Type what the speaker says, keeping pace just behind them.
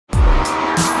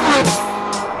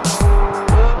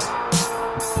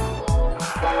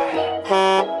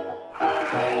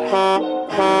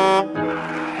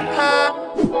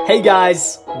Hey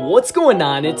guys, what's going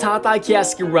on? It's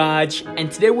HotDiecast Garage,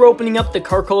 and today we're opening up the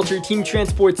Car Culture Team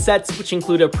Transport sets, which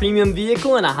include a premium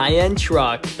vehicle and a high-end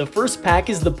truck. The first pack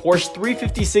is the Porsche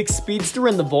 356 Speedster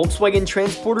and the Volkswagen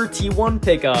Transporter T1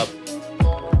 pickup.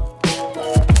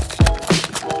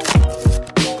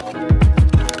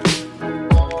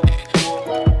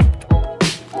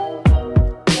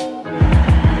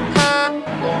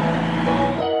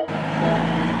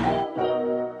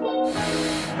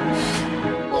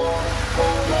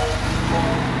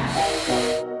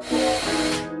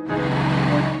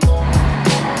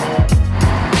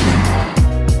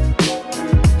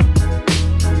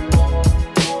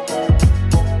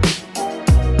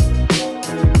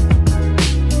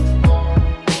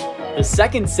 The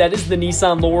second set is the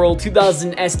Nissan Laurel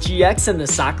 2000 SGX and the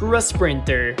Sakura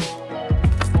Sprinter.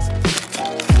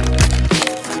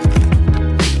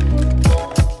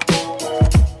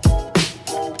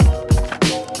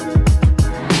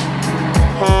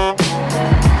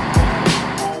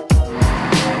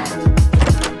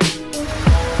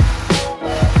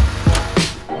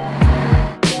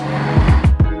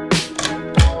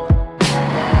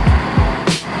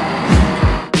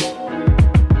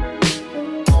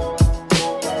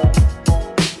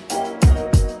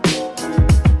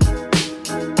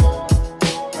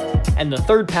 And the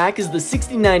third pack is the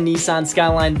 69 Nissan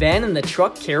Skyline van and the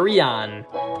truck carry-on.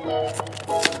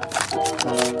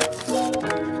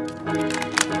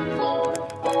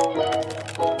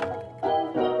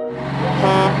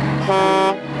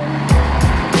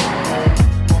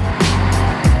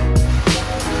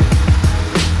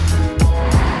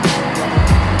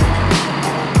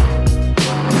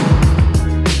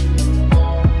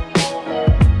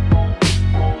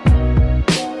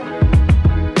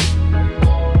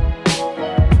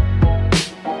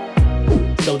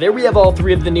 So there we have all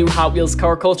three of the new Hot Wheels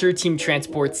Car Culture Team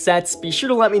Transport sets. Be sure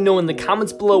to let me know in the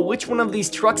comments below which one of these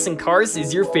trucks and cars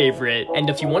is your favorite. And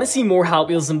if you want to see more Hot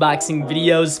Wheels unboxing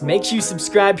videos, make sure you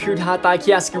subscribe here to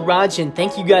HotDiecast Garage, and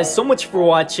thank you guys so much for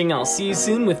watching. I'll see you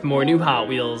soon with more new Hot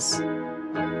Wheels.